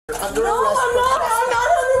Under arrest.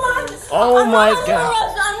 Oh my god.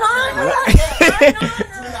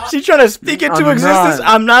 She's trying to speak into existence.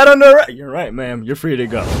 I'm not under arrest. You're right, ma'am. You're free to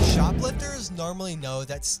go. Shoplifters normally know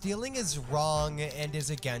that stealing is wrong and is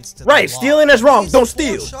against the Right, law. stealing is wrong. Don't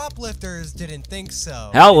steal. Shoplifters didn't think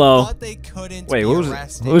so. Hello. They thought they couldn't Wait, be who's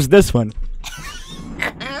arrested. this one?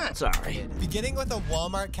 Sorry. Beginning with a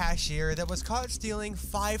Walmart cashier that was caught stealing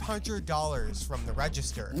 $500 from the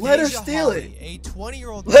register. Let her Deja steal Holly, it. A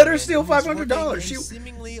 20-year-old Let her woman steal who was $500. working a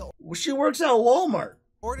seemingly She works at Walmart.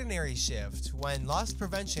 ordinary shift when loss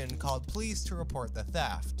prevention called police to report the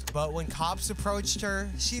theft. But when cops approached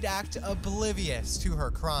her, she'd act oblivious to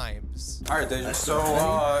her crimes. Alright, Deja,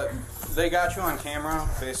 so they got you on camera,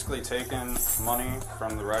 basically taking money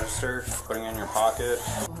from the register, putting it in your pocket.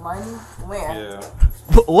 Money? Where? Yeah.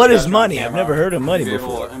 What is money? I've never heard of money Be able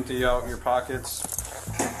before. to empty out your pockets.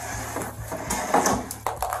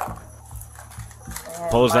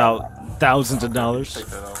 Pulls out thousands of dollars. Take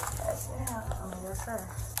that out. Yes, sir.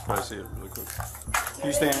 Try to see it really quick. Do you You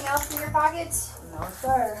have stand. anything else in your pockets? No,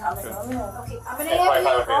 sir. Okay, I'm gonna have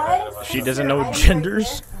you go ahead. She doesn't Your know item right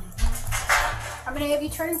genders. there. I'm gonna have you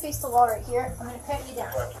turn and face the wall right here. I'm gonna pat you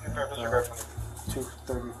down.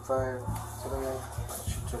 235 today.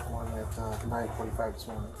 She took one at 9:45 this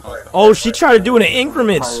morning. Oh, she tried to do it in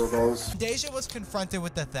increments. Deja was confronted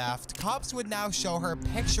with the theft. Cops would now show her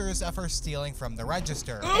pictures of her stealing from the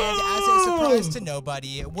register. And as a surprise to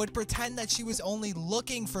nobody, would pretend that she was only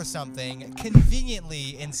looking for something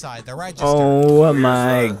conveniently inside the register. Oh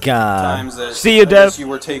my god. Times that See you, I guess Dev. you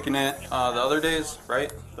were taking it the other days,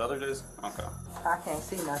 right? The other days? Okay. I can't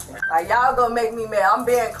see nothing. Like, y'all gonna make me mad. I'm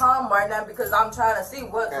being calm right now because I'm trying to see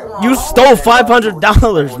what's going on. You stole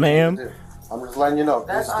 $500, ma'am. I'm just letting you know.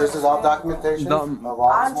 This is all documentation of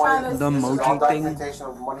all this money. The emoji thing. Documentation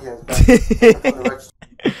of money has been from the register.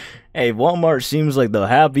 Hey, Walmart seems like the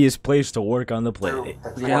happiest place to work on the planet.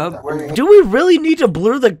 Yep. Do we really need to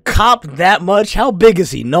blur the cop that much? How big is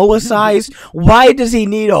he? Noah size? Why does he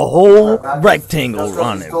need a whole rectangle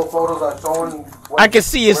on him? I can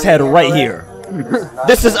see his head right here.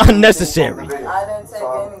 This is unnecessary. I didn't take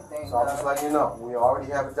anything. So I'm just letting you know. We already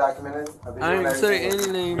have it documented. I didn't say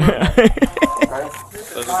anything.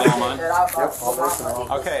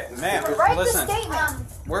 Okay, ma'am, Write the listen. statement.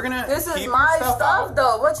 We're gonna This is keep my your stuff stuff, out.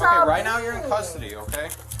 though. What y'all Okay, right now you're in mean? custody, okay?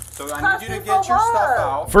 So I need you to Custody get for your stuff what?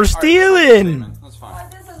 out. For All right, stealing. That's fine.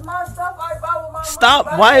 This is my stuff. I bought with my Stop.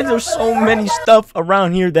 money. Why is there so many stuff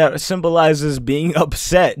around here that symbolizes being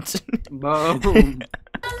upset? Boom. Write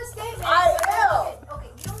the statement. I am. Okay,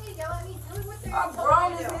 you don't need to yell at me. Do what they're I'm told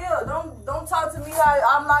grown you to as do. hell. Don't talk to me.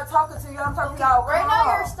 I'm not talking to you. I'm talking to y'all. Right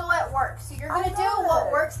now you're still at work, so you're gonna do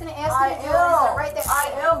what work's gonna ask you to do. Is to write that I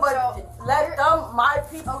statement. am, but So let them, my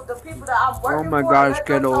people, the people that I'm working my for, gosh, let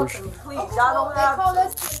them talk kiddos. to me, please. okay, Y'all well, don't they have called to.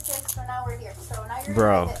 us kids, so now we're here. So now you're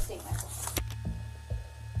Bro. gonna write that statement.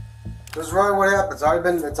 This is really what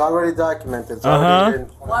happened. It's already documented. It's Uh-huh. already been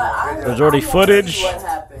What? There's already I wanna footage. see what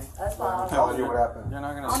happened. That's why I'm telling you talking. what happened. You're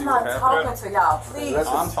not gonna I'm see not what talking happened. to y'all, please.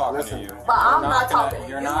 Listen. I'm talking Listen. to you. But I'm You're not gonna- talking to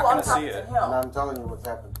you. You're not I'm gonna talking see to it. And him. I'm telling you what's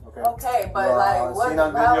happened. Okay. Okay, but You, like, what? seen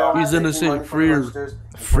on how video. am I He's taking innocent. money? Free her.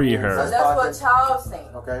 Free her. So that's what y'all seen.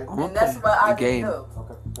 Okay. And that's what I game. do.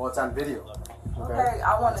 Okay. Well, it's on video. Okay,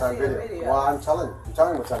 I want It's to on see the video. video. Well, I'm telling you.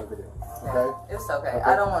 what's on video. Okay. It's okay. Okay.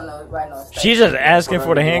 I don't want to write no statement. She's just asking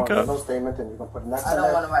for the No handcuff. statement, and you're gonna put next I to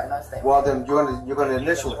don't want that. to write no statement. Well, then you're gonna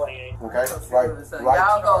initial it. Okay. Right. So Right.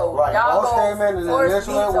 y'all go, Right. y'all No go statement and force me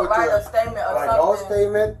initial it to with write your. a statement or Right. No something.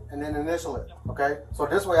 statement and then initial it. Okay. So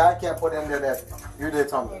this way I can't put in there that you did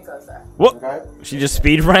something. Here you go, sir. What? Okay. She just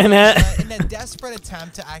speed ran that? In a desperate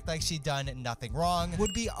attempt to act like she'd done nothing wrong,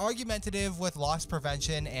 would be argumentative with loss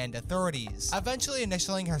prevention and authorities. Eventually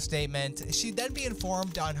initialing her statement, she'd then be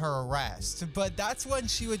informed on her arrest, but that's when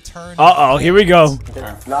she would turn. Uh-oh, here we go.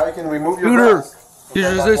 Okay. Now you can remove your Shooter. vest. He's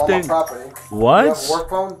Okay, that's resisting. on my property. You What? have a work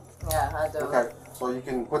phone? Yeah, I do. Okay. So you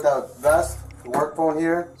can put that vest, the work phone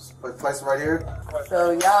here, place it right here.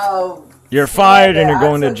 So y'all. You're fired and Yeah, you're I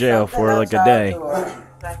going to took jail something for like a that day. y'all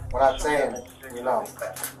doing. What I'm saying, you know,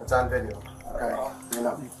 it's on video. Okay. You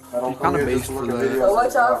know. I don't kinda come here just based to look for at that. videos. So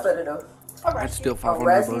what y'all finna do? I'd Arrest steal you. 500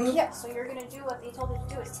 Arrest bucks. me? Yeah, so you're gonna do what they told you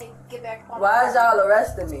to do is get back on. Why is y'all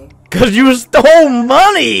arresting me? Because you stole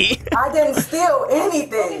money! I didn't steal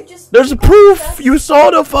anything. There's proof! You saw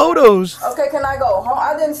the photos! Okay, can I go home?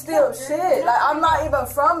 I didn't steal shit. Like, I'm not even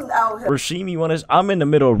from out here. Rasheam, you want us? I'm in the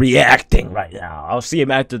middle of reacting right now. I'll see him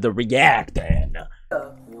after the reacting.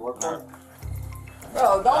 You work phone?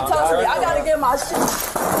 Bro, don't touch me. I gotta get my shit.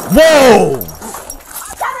 Whoa!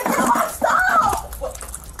 I gotta get my stuff.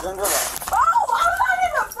 Bro, I'm not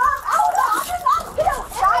even from out here. I did not steal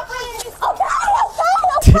shopping.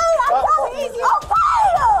 Okay,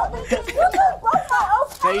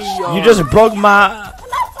 You just broke my.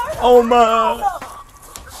 Oh my.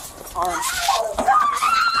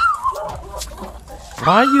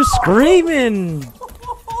 Why are you screaming?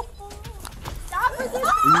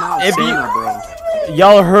 If you,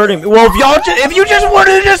 y'all heard him. Well, if you just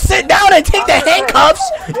wanted to just sit down and take the handcuffs,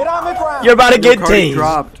 you're about to get tased.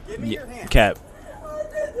 Dropped. Yeah, Cap.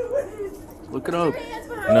 Look it up.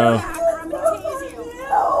 No.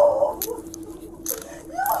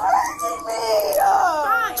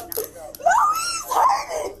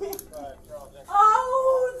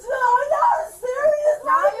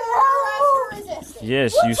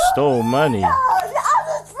 Yes, you stole money.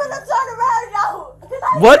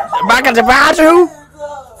 What? Back at the bathroom?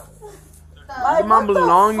 Get my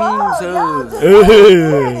belongings.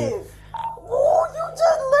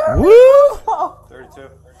 Woo! 32.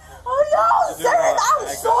 Oh, y'all serious? I'm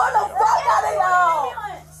showing the fuck out of y'all.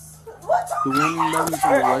 What The one that was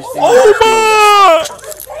arrested. Oh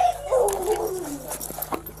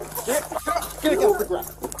Get against the ground.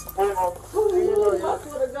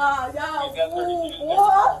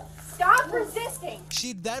 Stop resisting.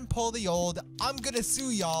 She'd then pull the old "I'm gonna sue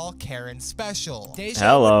y'all" Karen special. Deja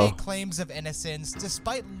Hello. would make claims of innocence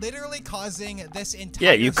despite literally causing this entire.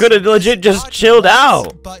 Yeah, you could have legit just not chilled once,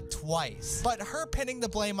 out. But twice. But her pinning the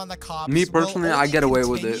blame on the cops. Me personally, will I only get away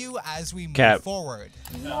with it. continue as we move Cap. forward.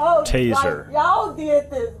 Taser. Y'all did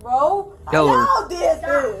this, bro. Kill her. Y'all did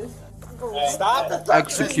this. Stop.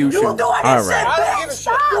 Execution. You doing this All shit, right. bitch.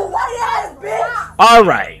 You white ass bitch. All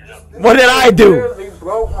right. What did I do? Literally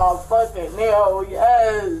broke my fucking nail,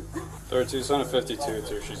 yes. 32, son of 52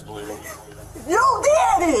 too. She's bleeding. You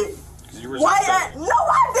did it. 'Cause you were Why? No,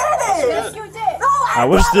 I didn't. Yes, you did. No, I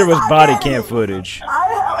wish there was promise I body didn't. cam footage. It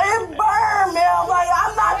burned, man. Like,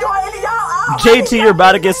 I'm not doing any of y'all. JT, you're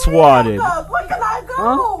about to get swatted. Where can I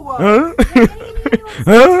go? Huh?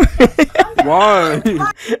 Huh? Why?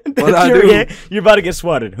 What'd I you're, do? you're about to get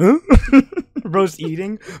swatted. Huh? Roast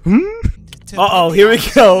eating? Hmm? To Uh-oh, put here the we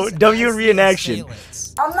go. actions W as the reenaction.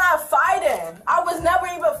 assailants. I'm not fighting. I was never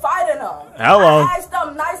even fighting them. Hello. I asked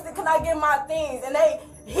them nicely, can I get my things? And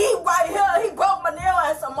he right here, he broke my nail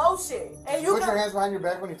and some more shit. And you Put your can, hands behind your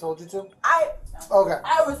back when he told you to. I Okay.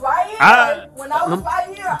 was right here. When I was right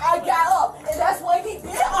here, I got up. And that's when he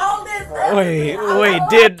did all this. Wait,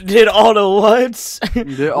 did all the what's?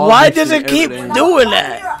 Did all Why this does it keep evidence. doing Here,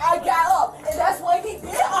 that? I got up. And that's when he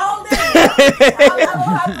did all this.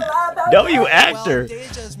 No, you Well, actor.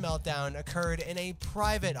 Deja's meltdown occurred in a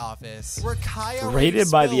private office where Kaya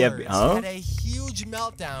Rated by the Spillers huh? had a huge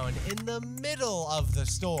meltdown in the middle of the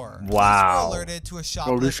store. Wow. Police were alerted to a Bro,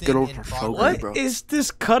 this shoplifting ghetto in for progress. show, What bro. is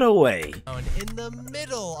this cutaway? In the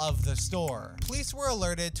middle of the store. Police were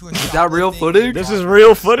alerted to a Is that real shoplifting footage? This is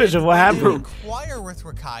real footage of what When they happened. inquire with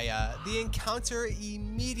Rakaya, the encounter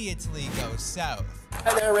immediately goes south.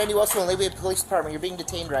 Hi there, Randy Wilson with Levy Police Department. You're being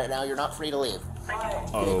detained right now. You're not free to leave.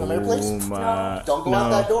 Come here, please. Oh my. Don't go out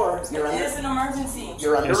that No. door. You're under, It's an emergency.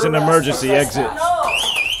 you're under It's an arrest. emergency exit. No.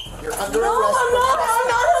 You're under No, arrest. I'm not.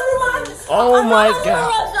 Oh my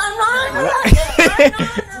god.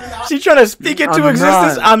 She's trying to speak into I'm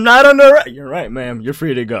existence. not. I'm not under arrest. You're right, ma'am. You're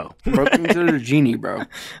free to go. Broke into the genie, bro.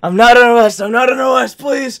 I'm not under arrest. I'm not under arrest,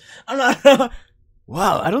 please. I'm not.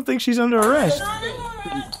 Wow, I don't think she's under arrest. Hiding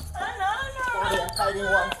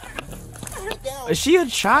one. Is she a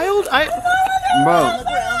child? Bro,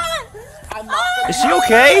 Is she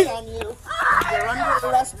okay? You're under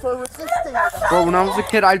arrest for resisting. bro, when I was a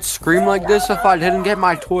kid, I'd scream like this if I didn't get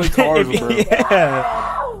my toy cars, bro.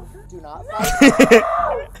 Yeah. Do not fight me. Do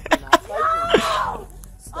not fight me.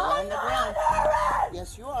 Stay on the ground.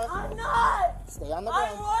 Yes, you are. I'm not. Stay on the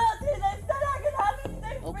I'm ground. royalty. They said I could have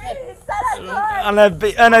anything Okay. free. They said I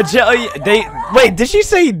could. On a jelly. Wait. Did she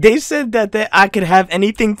say they said that I could have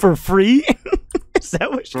anything for free? Is that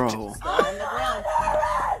what she Bro. Stay on the ground.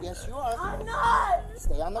 Yes, you are. I'm not.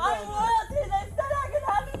 Stay on the I'm ground. royalty. They said I could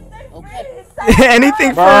have anything Okay. free. They said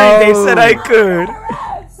anything Bro. free? They said I could.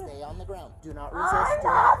 Stay on the ground. Do not resist. Do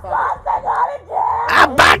not fight.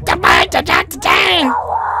 I'm about to bite the Dr. Dan.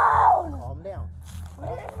 Calm down.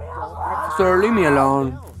 Sir, leave me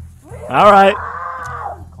alone. All right.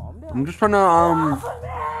 Calm down. I'm just trying to,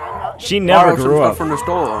 She never borrow some grew stuff up. from the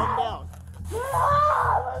store. Calm down. I'm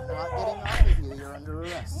not getting off of you. You're under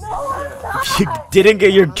arrest. You didn't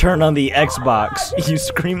get your turn on the Xbox. You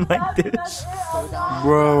scream like this. Stay down.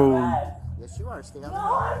 Bro. Yes, you are. Stay on the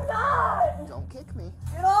ground. Don't kick me.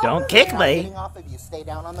 Don't kick I'm not me. getting off of you. Stay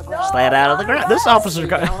down on the ground. Slide out of the ground. This officer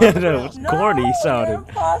got corny sounded. I'm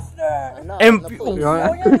not. And I'm the police.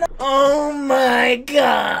 oh my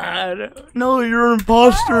god! No, you're an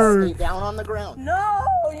imposter. Stay down on the ground. No,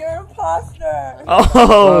 you're an imposter.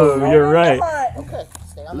 Oh, you're right. Okay.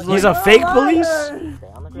 Stay on He's a fake police?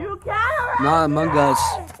 You can't Not Among Us.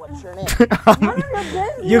 What's your name?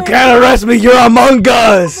 You can't arrest me, you're Among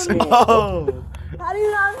Us! Oh. How do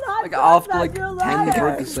you not Like off like 10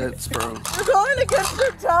 Percocets, bro. You're going against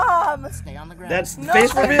your Tom. Stay on the ground. That's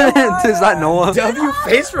face reveal? Is that Noah? W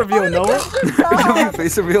face reveal, Noah? W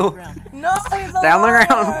face reveal. No, he's Stay on the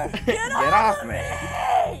ground. Get off me.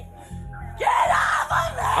 Get off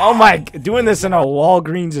of me. Oh my, doing this in a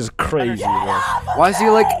Walgreens is crazy, bro. Why is he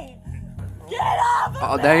like? Get off of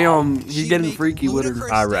Oh damn, he's She'd getting make freaky with her.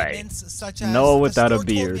 ludicrous All right. statements such as, Noah "The without a store told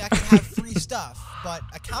me beard." I can have free stuff, but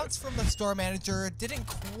accounts from the store manager didn't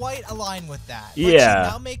quite align with that. But Yeah.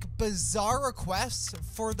 she'd now make bizarre requests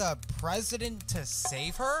for the president to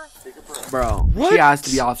save her. Bro, What? she has to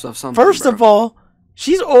be off of something. First bro. of all,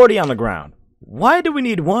 she's already on the ground. Why do we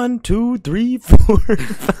need 1, 2, 3, 4?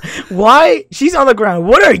 Why? She's on the ground.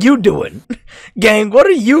 What are you doing? Gang, what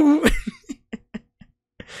are you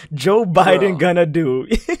Joe Biden gonna do?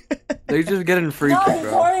 They're just getting freaky, No, he's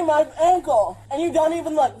bro. hurting my ankle, and you don't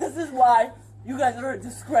even look. This is why you guys are a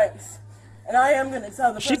disgrace, and I am gonna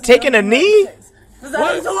tell the. She taking a knee? Because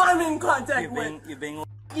that is who I'm in contact with. You're being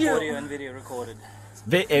You. audio and video recorded.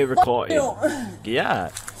 Record. You. Yeah.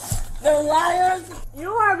 They're liars.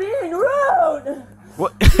 You are being rude.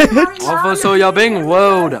 What? Officer, you're being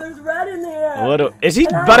rude. There's red in the air. What? Is he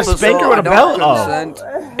about to spank her with a belt?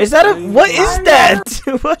 Oh. Is that a? What is that?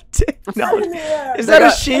 What? No. Is that a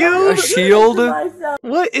shield? A shield?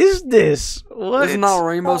 What is this? What? This is not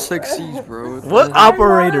Rainbow Six Siege, bro. What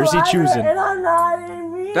operator is he choosing? And I'm not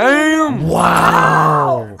in me. Damn.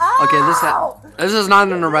 Wow. Okay, this is not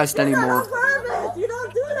an arrest anymore. You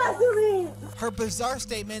don't do that to me. Her bizarre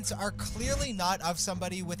statements are clearly not of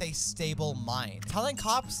somebody with a stable mind. Telling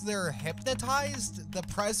cops they're hypnotized, the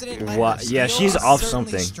president might What? have Yeah, steal she's is off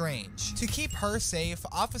certainly something. Strange. To keep her safe,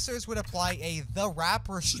 officers would apply a the wrap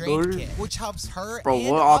restraint Lord. kit, which helps her Bro, and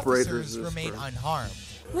what operator officers is this, remain bro? unharmed.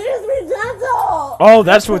 Please be gentle. Oh,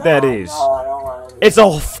 that's what that is. No, I don't want to. It's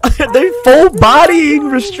a they full body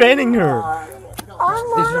restraining her.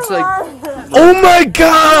 It's just like Oh my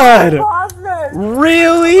god!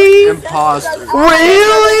 Really? imposter.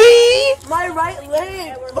 Really? My right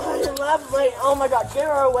leg, my left leg. Oh my god, get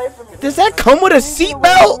her away from me. Does that come with a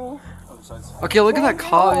seatbelt? Okay, look at that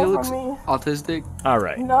cop. He looks autistic. All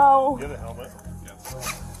right. No. That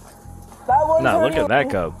one's Now look hurting at that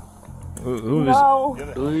me. cub. Who is? No.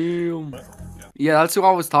 Damn. Yeah, that's who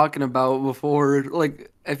I was talking about before.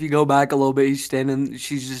 Like, if you go back a little bit,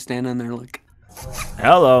 she's just standing there like.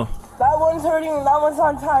 Hello. That one's hurting. That one's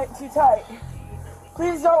on tight. Too tight.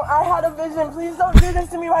 Please don't. I had a vision. Please don't do this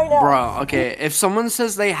to me right now. Bro, okay, if someone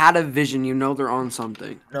says they had a vision, you know they're on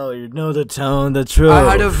something. No, you know the tone, the truth. I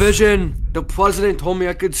had a vision. The president told me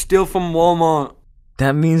I could steal from Walmart.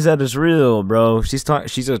 That means that it's real, bro.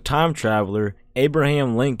 She's a time traveler.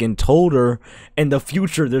 Abraham Lincoln told her in the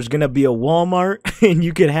future there's gonna be a Walmart and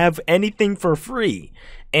you could have anything for free.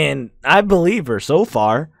 And I believe her so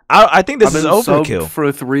far. I think this is overkill. Subbed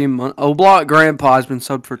for 3 months. Block Grandpa has been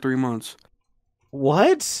subbed for 3 months.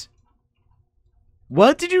 What?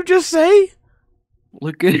 What did you just say?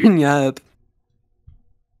 Look at Yap.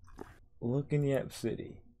 Look in Yap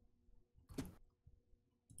City.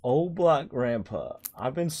 Old Block Grandpa.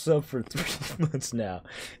 I've been subbed for 3 months now.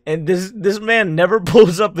 And this man never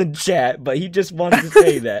pulls up in chat, but he just wants to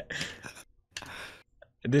say that.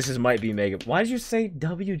 This might be mega. Why did you say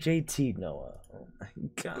WJT, Noah? Oh my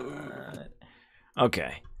god.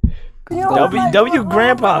 Okay. W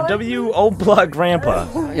Grandpa. W Old Block Grandpa.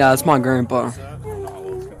 Yeah, that's my grandpa.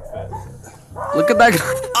 Look at that.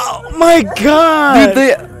 Oh my god.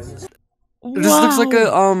 Dude, this looks like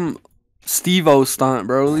a Steve-O stunt,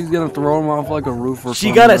 bro. He's gonna throw him off like a roof or something.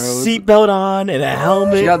 She got a bro. seatbelt on and a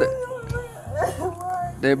helmet. She got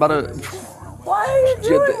they about to. Why are you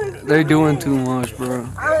doing this? They're doing too much, bro.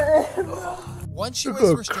 Once she You was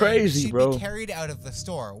go restrained, crazy, she'd bro. be carried out of the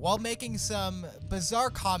store while making some bizarre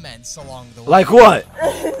comments along the way. Like what?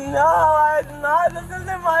 No, I'm not. This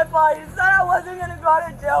isn't my fault. You said I wasn't gonna go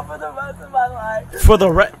to jail for the rest of my life. For the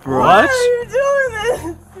Why what? are you doing this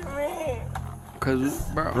to me? Cause,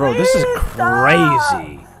 Bro, this is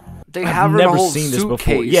crazy. they I've have her in a never whole seen this suitcase.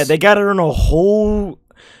 before. Yeah, they got her in a whole.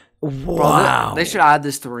 Bro, Wow. they should add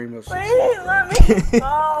this to Rainbow Six. Please let me go.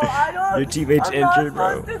 I don't. Your teammate's I'm injured, not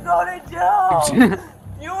bro. supposed to go to jail.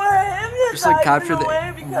 You were hypnotized. Just like capture in a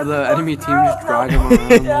way because the of enemy those team, just girls. drag Let them me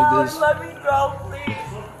around down. like this. Let me go, please.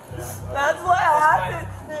 That's what happened.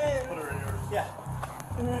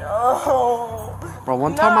 No. Bro,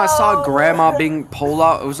 one time I saw grandma being pulled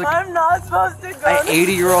out. It was like I'm not supposed to go. an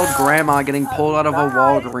 80-year-old grandma getting pulled out of a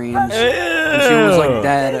Walgreens. And she was like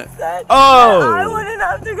dead. Oh! wouldn't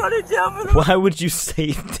have to go to jail for Why would you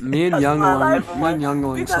say that? Me and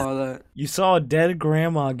Youngling saw that. You saw a dead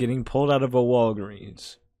grandma getting pulled out of a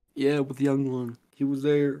Walgreens. Yeah, with Youngling. He was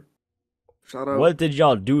there. Shout out. What did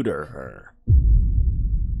y'all do to her?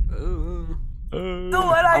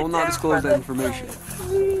 I will not disclose that information.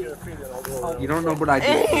 You don't know what I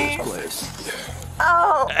did in this place.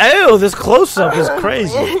 Ew, this close-up is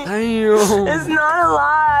crazy. Damn. It's not a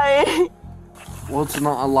lie. Well, it's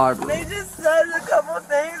not a lie, bro. They just said a couple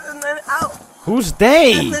things and then out. Who's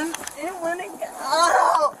they? And then it went again.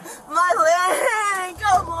 Oh, my leg.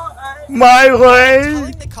 Come on. My leg.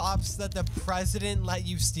 Telling the cops that the president let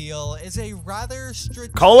you steal is a rather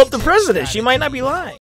strategic Call up the president. She might not be lying.